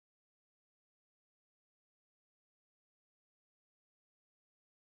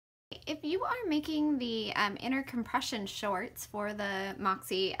If you are making the inner compression shorts for the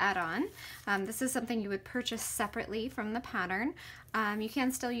Moxi add-on, this is something you would purchase separately from the pattern. You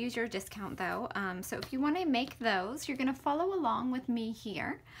can still use your discount though. So if you want to make those, you're going to follow along with me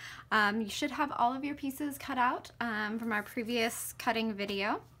here. You should have all of your pieces cut out from our previous cutting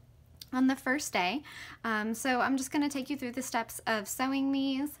video on the first day. So I'm just going to take you through the steps of sewing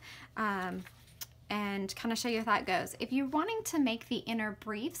these and kind of show you how that goes. If you're wanting to make the inner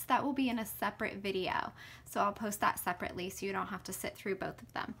briefs, that will be in a separate video. So I'll post that separately so you don't have to sit through both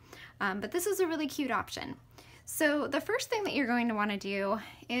of them. But this is a really cute option. So the first thing that you're going to want to do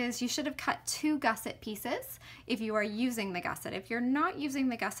is you should have cut 2 gusset pieces if you are using the gusset. If you're not using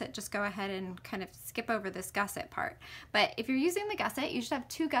the gusset, just go ahead and kind of skip over this gusset part. But if you're using the gusset, you should have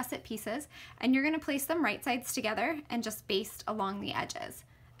 2 gusset pieces, and you're going to place them right sides together and just baste along the edges.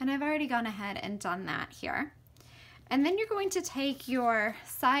 And I've already gone ahead and done that here. And then you're going to take your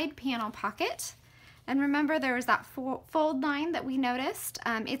side panel pocket, and remember there was that fold line that we noticed.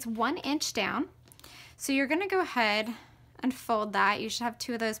 It's 1 inch down. So you're going to go ahead and fold that. You should have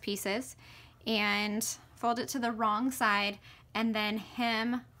 2 of those pieces, and fold it to the wrong side and then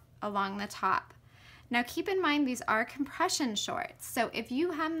hem along the top. Now keep in mind these are compression shorts, so if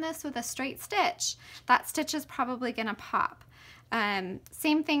you hem this with a straight stitch, that stitch is probably going to pop.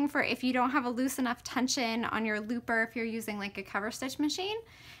 Same thing for if you don't have a loose enough tension on your looper. If you're using like a cover stitch machine,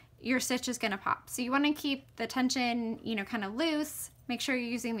 your stitch is going to pop. So you want to keep the tension, kind of loose. Make sure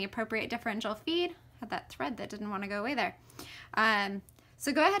you're using the appropriate differential feed. Had that thread that didn't want to go away there.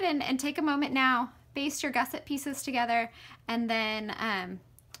 So go ahead and take a moment now, baste your gusset pieces together, and then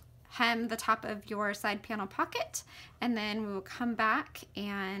hem the top of your side panel pocket, and then we will come back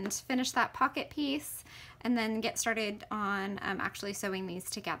and finish that pocket piece and then get started on actually sewing these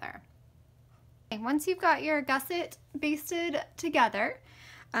together. Okay, once you've got your gusset basted together,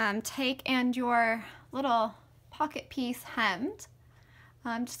 take and your little pocket piece hemmed.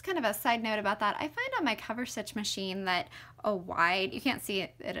 Just kind of a side note about that, I find on my cover stitch machine that a wide, you can't see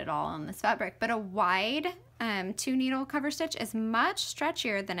it at all on this fabric, but a wide 2 needle cover stitch is much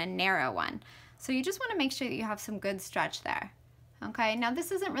stretchier than a narrow one. So you just want to make sure that you have some good stretch there. Okay, now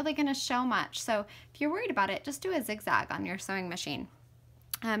this isn't really going to show much, so if you're worried about it, just do a zigzag on your sewing machine.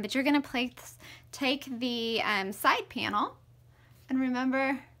 But you're going to take the side panel, and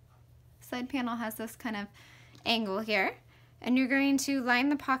remember, side panel has this kind of angle here, and you're going to line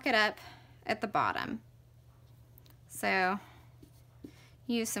the pocket up at the bottom. So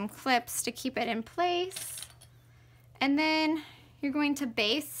use some clips to keep it in place, and then you're going to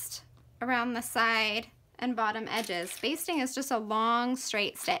baste around the side and bottom edges. Basting is just a long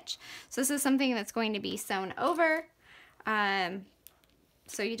straight stitch. So this is something that's going to be sewn over.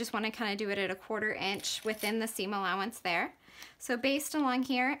 So you just want to kind of do it at a 1/4 inch within the seam allowance there. So baste along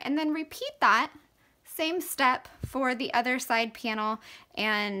here, and then repeat that same step for the other side panel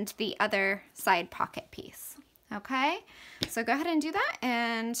and the other side pocket piece. Okay, so go ahead and do that,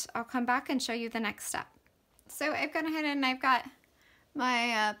 and I'll come back and show you the next step. So I've gone ahead and I've got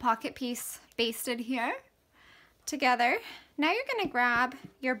my pocket piece basted here together. Now you're going to grab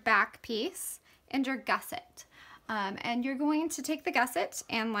your back piece and your gusset, and you're going to take the gusset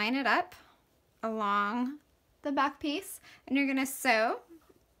and line it up along the back piece, and you're going to sew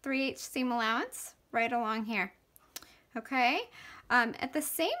 3/8 seam allowance right along here. Okay, at the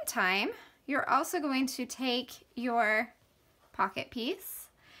same time, you're also going to take your pocket piece,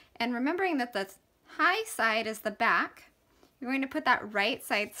 and remembering that the high side is the back, you're going to put that right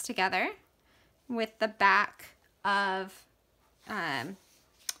sides together with the back of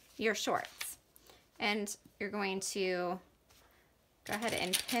your shorts. And you're going to go ahead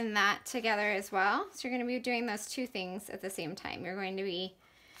and pin that together as well. So you're going to be doing those 2 things at the same time. You're going to be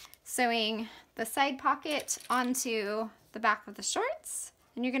sewing the side pocket onto the back of the shorts,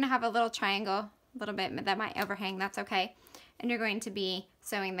 and you're going to have a little triangle, a little bit that might overhang, that's okay. And you're going to be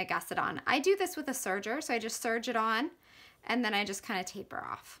sewing the gusset on. I do this with a serger, so I just serge it on, and then I just kind of taper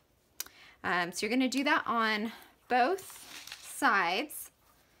off. So you're going to do that on both sides.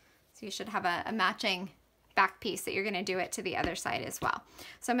 So you should have a matching back piece that you're going to do it to the other side as well.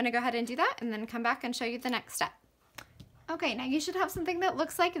 So I'm going to go ahead and do that and then come back and show you the next step. Okay, now you should have something that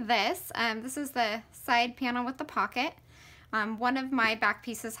looks like this. This is the side panel with the pocket. One of my back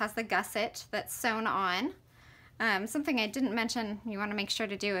pieces has the gusset that's sewn on. Something I didn't mention you want to make sure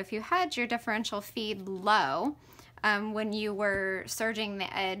to do, if you had your differential feed low when you were serging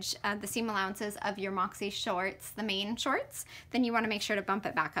the edge of the seam allowances of your Moxi shorts, the main shorts, then you want to make sure to bump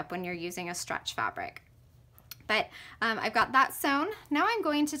it back up when you're using a stretch fabric. But I've got that sewn. Now I'm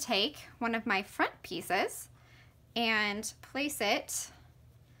going to take one of my front pieces and place it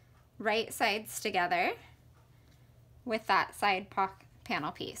right sides together with that side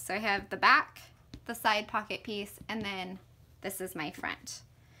panel piece. So I have the back, the side pocket piece, and then this is my front.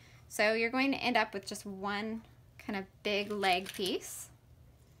 So you're going to end up with just one kind of big leg piece.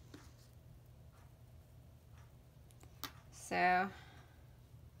 So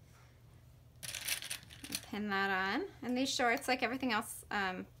pin that on. And these shorts, like everything else,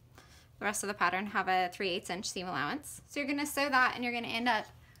 the rest of the pattern, have a 3/8 inch seam allowance. So you're gonna sew that and you're gonna end up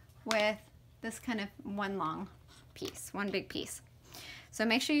with this kind of one long piece, one big piece. So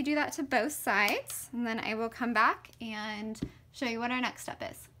make sure you do that to both sides, and then I will come back and show you what our next step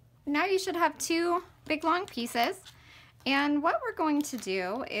is. Now you should have two big long pieces, and what we're going to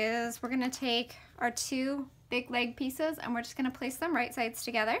do is we're gonna take our two big leg pieces and we're just gonna place them right sides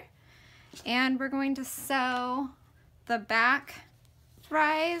together, and we're going to sew the back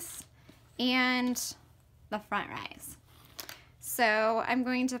rise and the front rise. So I'm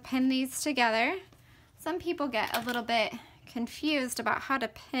going to pin these together. Some people get a little bit confused about how to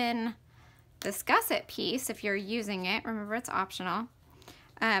pin this gusset piece if you're using it. Remember, it's optional.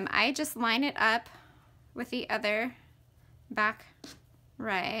 I just line it up with the other back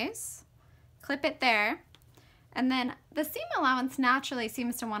rise, clip it there, and then the seam allowance naturally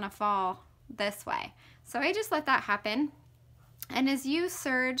seems to want to fall this way. So I just let that happen. And as you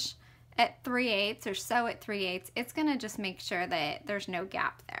serge at 3/8 or sew at 3/8, it's gonna just make sure that there's no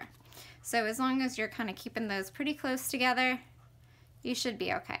gap there. So as long as you're kind of keeping those pretty close together, you should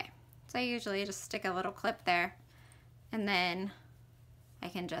be okay. So I usually just stick a little clip there, and then I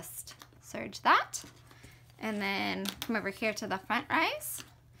can just serge that, and then come over here to the front rise,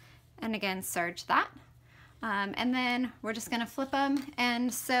 and again serge that. And then we're just gonna flip them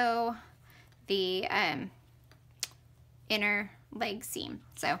and sew the inner leg seam.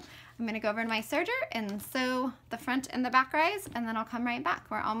 So I'm gonna go over to my serger and sew the front and the back rise, and then I'll come right back.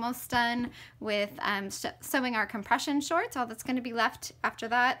 We're almost done with sewing our compression shorts. All that's gonna be left after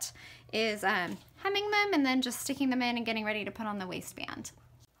that is hemming them and then just sticking them in and getting ready to put on the waistband.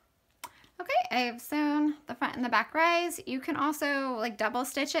 Okay, I've sewn the front and the back rise. You can also like double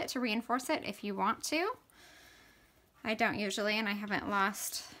stitch it to reinforce it if you want to. I don't usually, and I haven't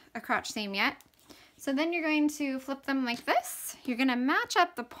lost a crotch seam yet. So then you're going to flip them like this. You're gonna match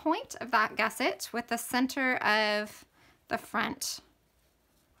up the point of that gusset with the center of the front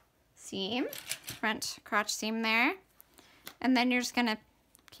seam, front crotch seam there. And then you're just gonna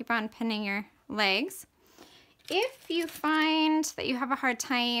keep on pinning your legs. If you find that you have a hard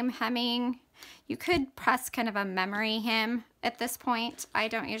time hemming, you could press kind of a memory hem at this point. I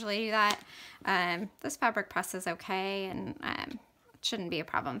don't usually do that. This fabric press is okay, and it shouldn't be a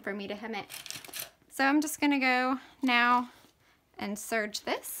problem for me to hem it. So I'm just gonna go now and serge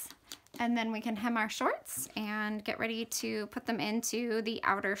this, and then we can hem our shorts and get ready to put them into the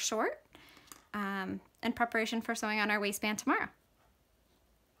outer short in preparation for sewing on our waistband tomorrow.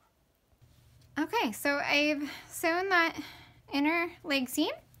 Okay, so I've sewn that inner leg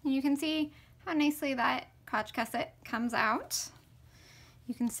seam, and you can see how nicely that crotch gusset comes out.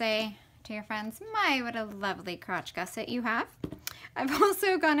 You can say to your friends, "My, what a lovely crotch gusset you have." I've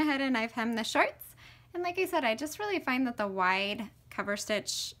also gone ahead and I've hemmed the shorts, and like I said, I just really find that the wide cover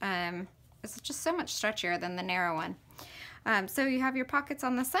stitch is just so much stretchier than the narrow one. So you have your pockets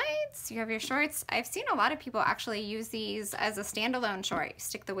on the sides, you have your shorts. I've seen a lot of people actually use these as a standalone short. You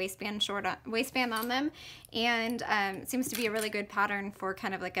stick the waistband on them, and it seems to be a really good pattern for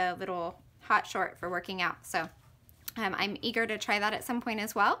kind of like a little hot short for working out. So I'm eager to try that at some point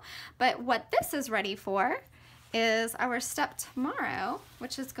as well. But what this is ready for is our step tomorrow,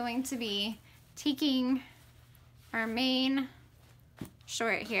 which is going to be taking our main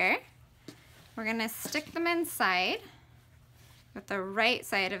short here. We're gonna stick them inside with the right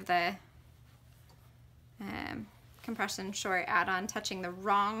side of the compression short add-on touching the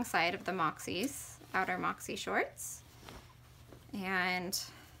wrong side of the Moxi's, outer Moxi shorts. And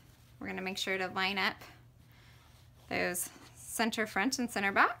we're gonna make sure to line up those center front and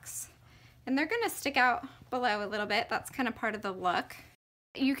center backs. And they're gonna stick out below a little bit. That's kind of part of the look.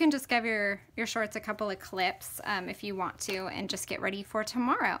 You can just give your shorts a couple of clips if you want to, and just get ready for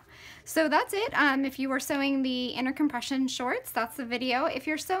tomorrow. So that's it. If you were sewing the inner compression shorts, that's the video. If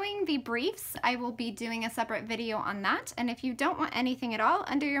you're sewing the briefs, I will be doing a separate video on that. And if you don't want anything at all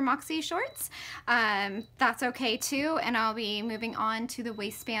under your Moxi shorts, that's okay too. And I'll be moving on to the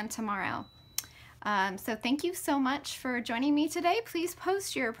waistband tomorrow. So thank you so much for joining me today. Please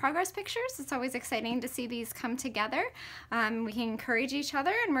post your progress pictures. It's always exciting to see these come together. We can encourage each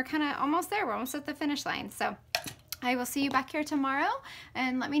other, and we're kind of almost there. We're almost at the finish line. So I will see you back here tomorrow,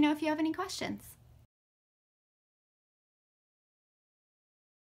 and let me know if you have any questions.